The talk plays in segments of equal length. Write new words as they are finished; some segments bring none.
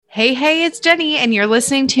Hey, it's Jenny, and you're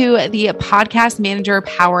listening to the Podcast Manager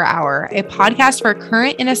Power Hour, a podcast for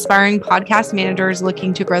current and aspiring podcast managers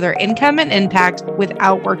looking to grow their income and impact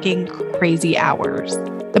without working crazy hours.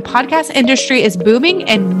 The podcast industry is booming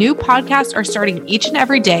and new podcasts are starting each and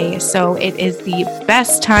every day, so it is the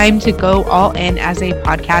best time to go all in as a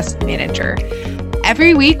podcast manager.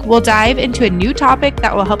 Every week, we'll dive into a new topic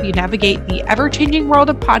that will help you navigate the ever-changing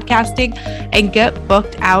world of podcasting and get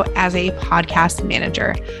booked out as a podcast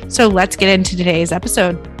manager. So let's get into today's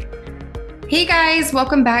episode. Hey guys,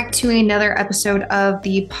 welcome back to another episode of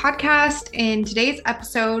the podcast. In today's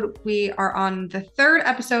episode, we are on the third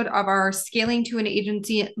episode of our Scaling to an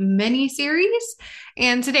Agency mini-series.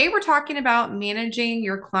 And today we're talking about managing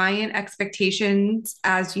your client expectations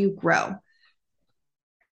as you grow.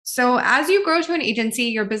 So as you grow to an agency,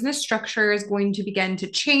 your business structure is going to begin to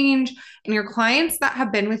change, and your clients that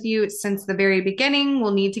have been with you since the very beginning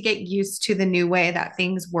will need to get used to the new way that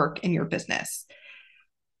things work in your business.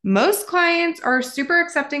 Most clients are super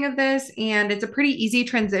accepting of this, and it's a pretty easy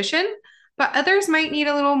transition, but others might need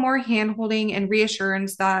a little more handholding and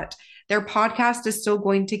reassurance that their podcast is still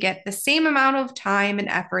going to get the same amount of time and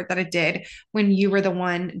effort that it did when you were the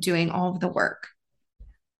one doing all of the work.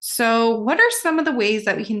 So, what are some of the ways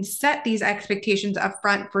that we can set these expectations up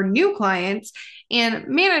front for new clients and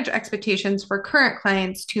manage expectations for current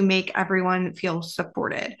clients to make everyone feel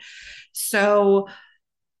supported? So,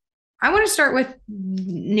 I want to start with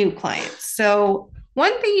new clients. So,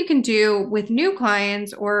 one thing you can do with new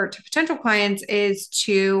clients or to potential clients is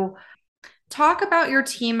to talk about your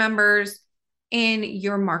team members in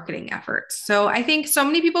your marketing efforts. So I think so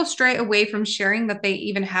many people stray away from sharing that they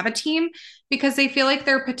even have a team because they feel like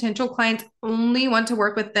their potential clients only want to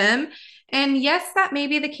work with them. And yes, that may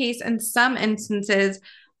be the case in some instances,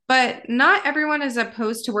 but not everyone is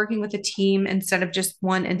opposed to working with a team instead of just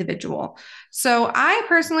one individual. So I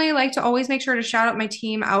personally like to always make sure to shout out my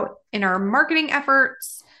team out in our marketing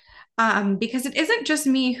efforts. Because it isn't just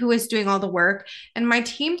me who is doing all the work, and my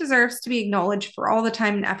team deserves to be acknowledged for all the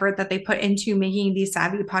time and effort that they put into making these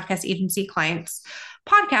savvy podcast agency clients'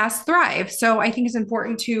 podcasts thrive. So I think it's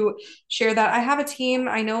important to share that I have a team.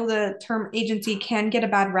 I know the term agency can get a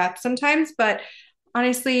bad rep sometimes, but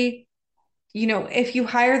honestly, if you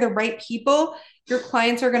hire the right people, your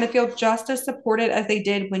clients are going to feel just as supported as they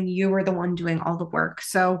did when you were the one doing all the work.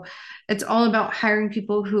 So it's all about hiring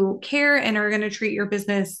people who care and are going to treat your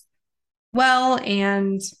business well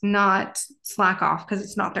and not slack off because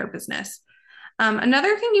it's not their business.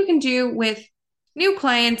 Another thing you can do with new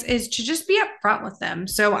clients is to just be upfront with them.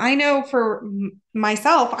 So I know for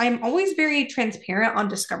myself, I'm always very transparent on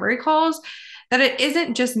discovery calls that it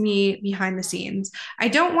isn't just me behind the scenes. I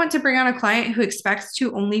don't want to bring on a client who expects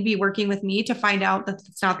to only be working with me to find out that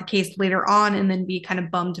it's not the case later on and then be kind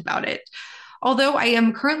of bummed about it. Although I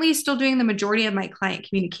am currently still doing the majority of my client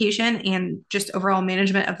communication and just overall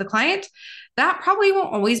management of the client, that probably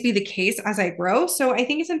won't always be the case as I grow. So I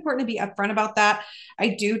think it's important to be upfront about that. I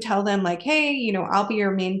do tell them like, hey, I'll be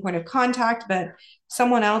your main point of contact, but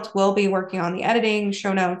someone else will be working on the editing,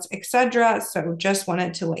 show notes, etc. So just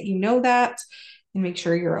wanted to let you know that and make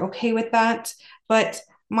sure you're okay with that. But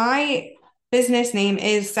my business name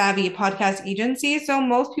is Savvy Podcast Agency. So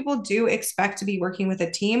most people do expect to be working with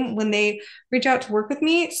a team when they reach out to work with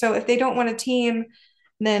me. So if they don't want a team,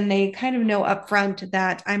 then they kind of know upfront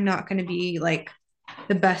that I'm not going to be like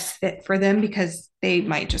the best fit for them because they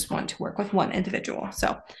might just want to work with one individual.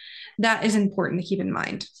 So that is important to keep in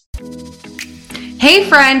mind. Hey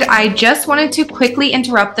friend, I just wanted to quickly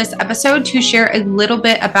interrupt this episode to share a little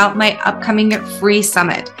bit about my upcoming free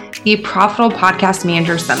summit, the Profitable Podcast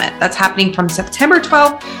Manager Summit. That's happening from September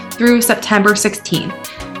 12th through September 16th.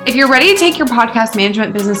 If you're ready to take your podcast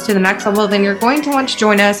management business to the next level, then you're going to want to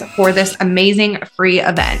join us for this amazing free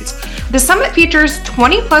event. The summit features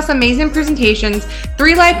 20 plus amazing presentations,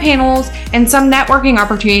 3 live panels, and some networking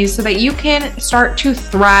opportunities so that you can start to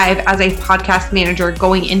thrive as a podcast manager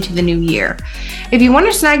going into the new year. If you want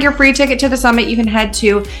to snag your free ticket to the summit, you can head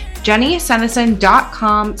to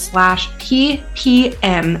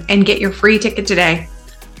jennysennison.com/ppm and get your free ticket today.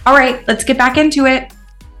 All right, let's get back into it.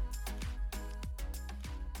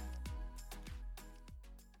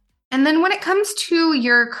 And then when it comes to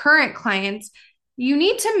your current clients, you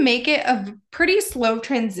need to make it a pretty slow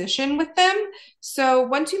transition with them. So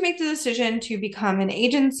once you make the decision to become an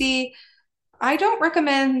agency, I don't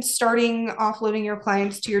recommend starting offloading your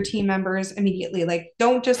clients to your team members immediately. Like,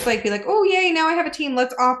 don't just be like, oh, yay, now I have a team.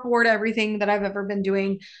 Let's offboard everything that I've ever been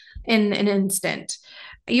doing in an instant.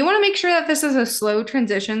 You want to make sure that this is a slow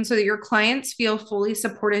transition so that your clients feel fully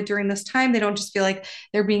supported during this time. They don't just feel like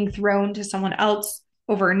they're being thrown to someone else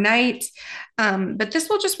overnight. But this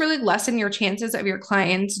will just really lessen your chances of your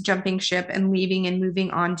clients jumping ship and leaving and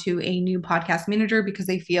moving on to a new podcast manager because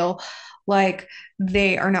they feel like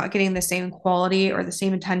they are not getting the same quality or the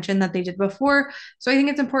same attention that they did before. So I think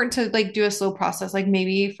it's important to like do a slow process, like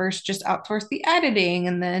maybe first just outsource the editing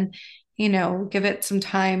and then, give it some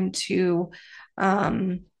time to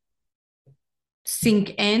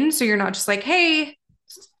sink in. So you're not just like, hey,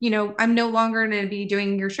 I'm no longer going to be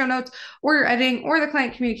doing your show notes or your editing or the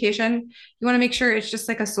client communication. You want to make sure it's just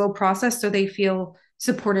like a slow process so they feel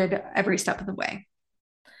supported every step of the way.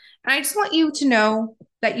 And I just want you to know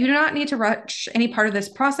that you do not need to rush any part of this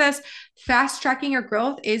process. Fast tracking your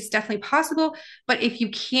growth is definitely possible, but if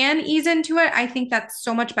you can ease into it, I think that's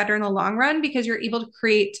so much better in the long run because you're able to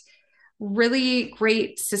create really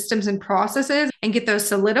great systems and processes and get those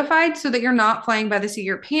solidified so that you're not flying by the seat of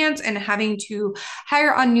your pants and having to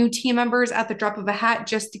hire on new team members at the drop of a hat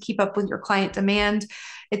just to keep up with your client demand.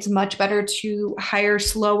 It's much better to hire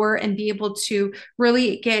slower and be able to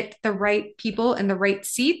really get the right people in the right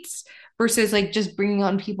seats versus like just bringing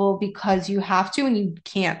on people because you have to and you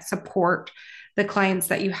can't support the clients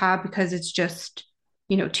that you have because it's just,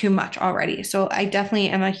 too much already. So I definitely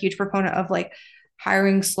am a huge proponent of like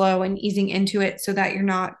hiring slow and easing into it so that you're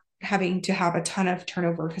not having to have a ton of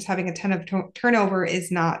turnover because having a ton of turnover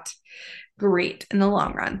is not great in the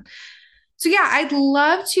long run. So yeah, I'd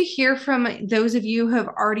love to hear from those of you who have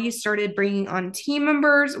already started bringing on team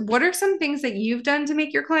members. What are some things that you've done to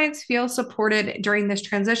make your clients feel supported during this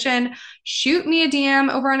transition? Shoot me a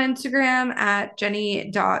DM over on Instagram at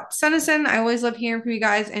jenny.sunnison. I always love hearing from you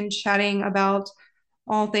guys and chatting about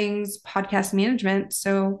all things podcast management.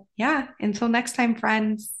 So yeah, until next time,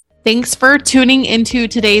 friends. Thanks for tuning into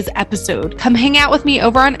today's episode. Come hang out with me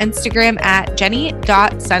over on Instagram at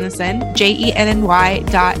jenny.sunnison,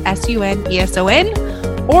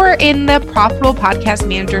 jenny.suneson, or in the Profitable Podcast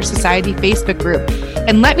Manager Society Facebook group.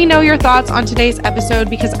 And let me know your thoughts on today's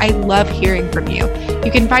episode because I love hearing from you.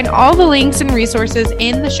 You can find all the links and resources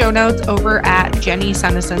in the show notes over at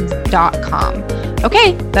jennysunnison.com.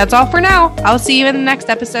 Okay, that's all for now. I'll see you in the next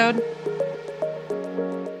episode.